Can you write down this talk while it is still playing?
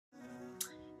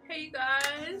Hey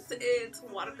guys, it's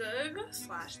Watergug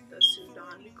slash the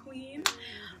Sudan Queen.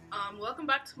 Welcome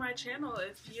back to my channel.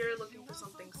 If you're looking for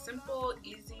something simple,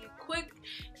 easy, quick,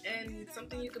 and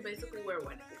something you can basically wear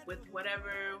with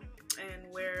whatever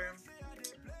and wear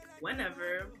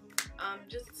whenever,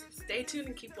 just stay tuned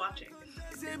and keep watching.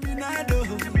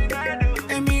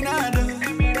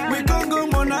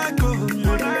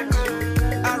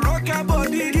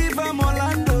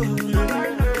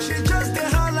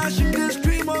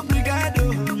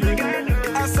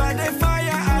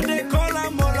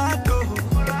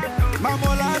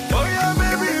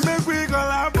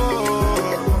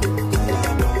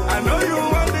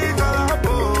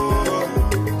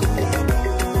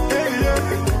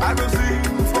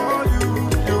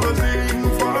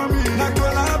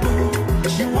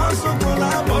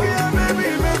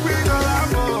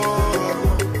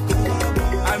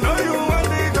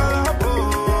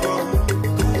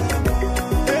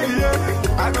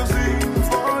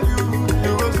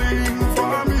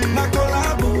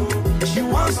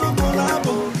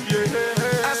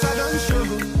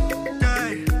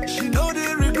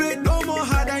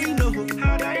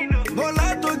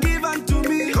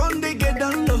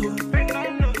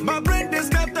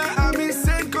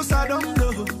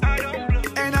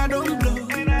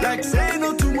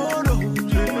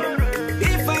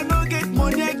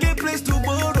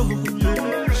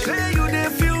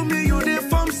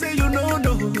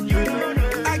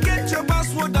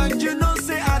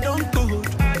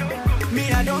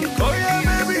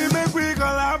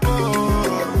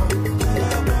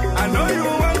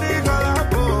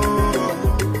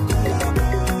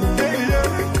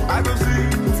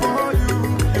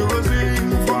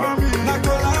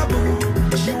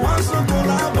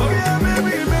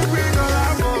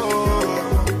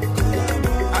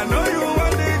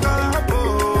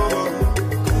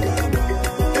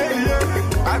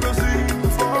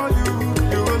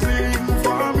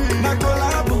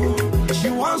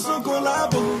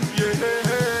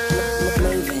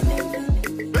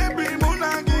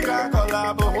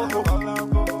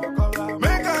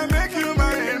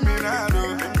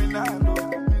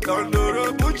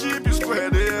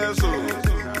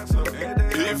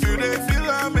 If you dey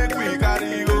feel am, make we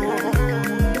carry go.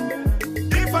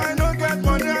 If I no get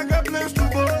money, I get place to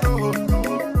borrow.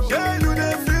 Yeah, you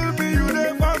dey feel me, you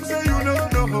dey farm, say you no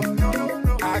know.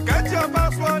 I get your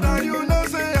passport and you know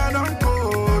say I don't go.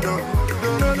 No.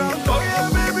 Oh yeah,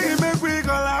 baby, make we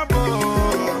collabo.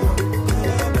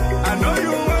 I know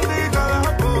you want the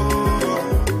collabo.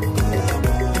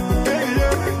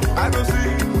 Yeah, I go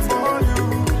sing for you,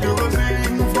 you go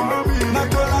sing for me. Na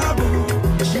collabo,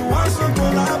 she wants to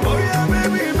collabo. Oh yeah,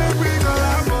 baby, make we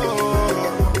collabo.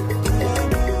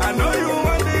 I know you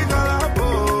want the collabo.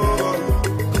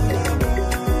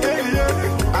 Yeah,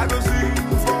 I go sing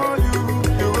for you,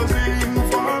 you go sing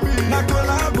for me. Na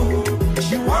collabo,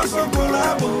 she wants to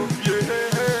collabo. Yeah.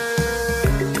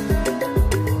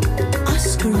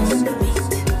 Oscar on the beat.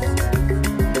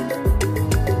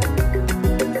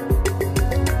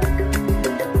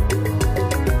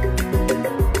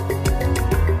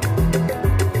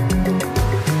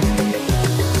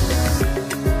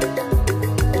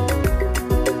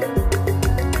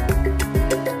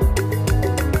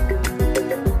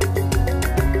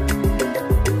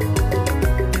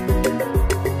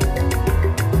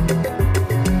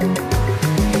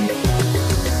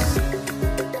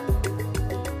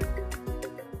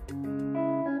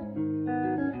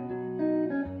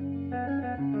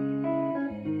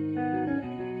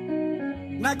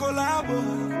 Na collabo,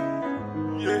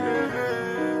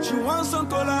 yeah. She wants some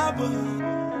collabo.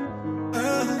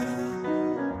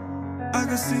 I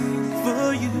can sing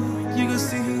for you, you can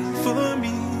sing for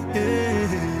me. Yeah.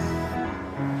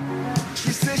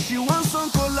 She says she wants some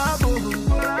collabo.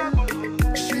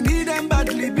 She need them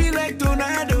badly, be like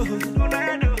tornado.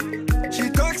 She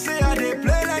talks say I they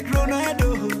play like Ronaldo.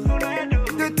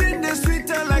 The thing they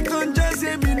sweeter like Don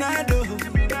Jose Minado.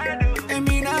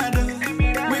 Eminado.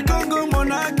 We can go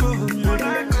Monaco.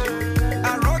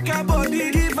 I rock her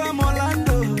body, give her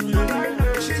Orlando.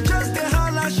 She just the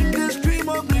holla, she the scream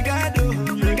obrigado.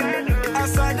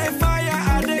 As I the fire,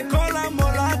 I they call her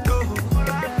Molato.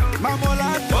 My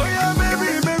Molato. Oh yeah,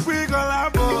 baby, make we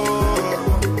collabo.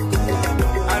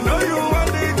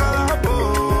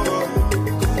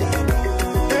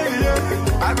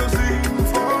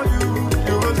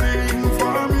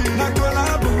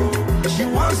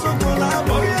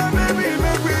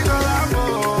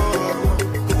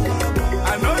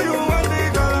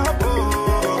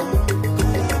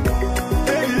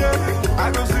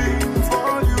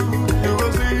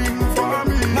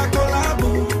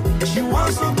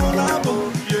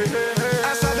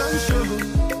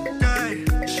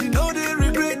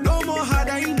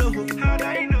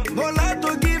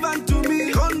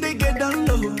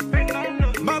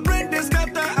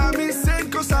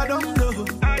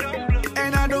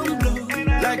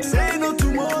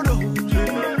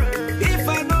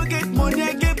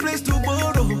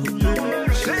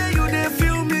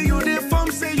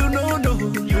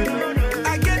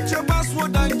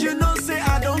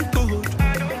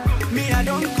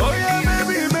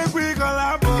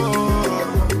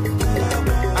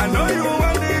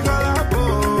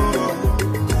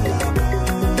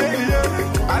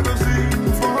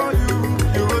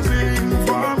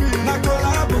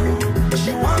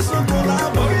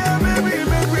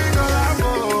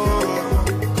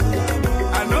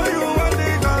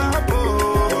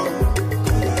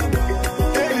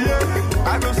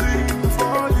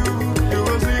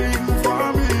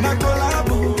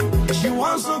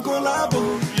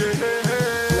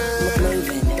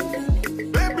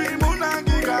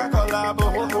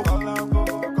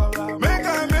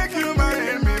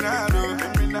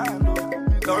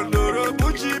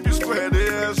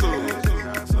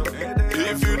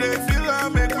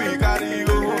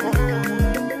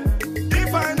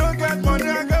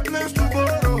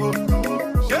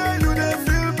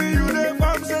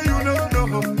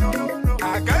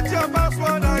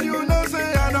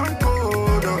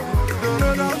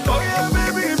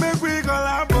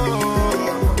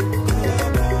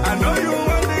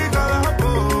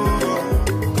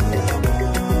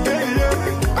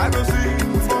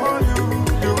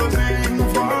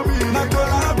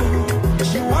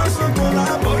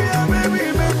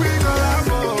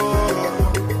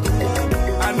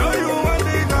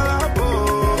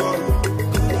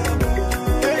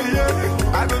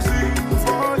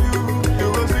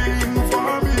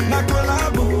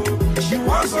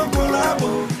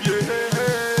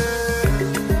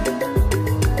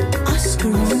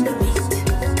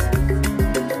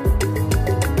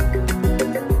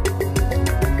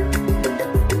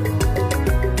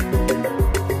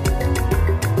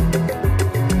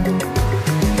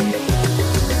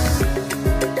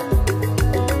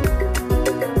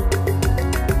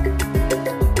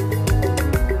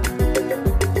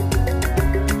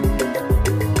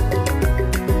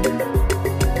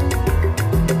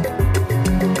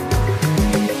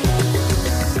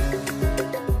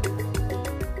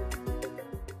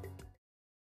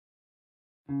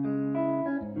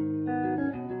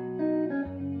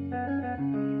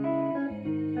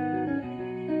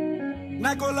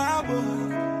 I collabo.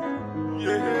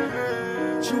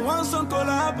 Yeah. She wants some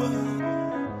collabo.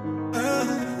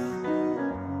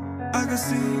 I can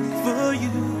sing for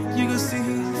you, you can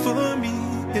sing for me.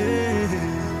 Yeah.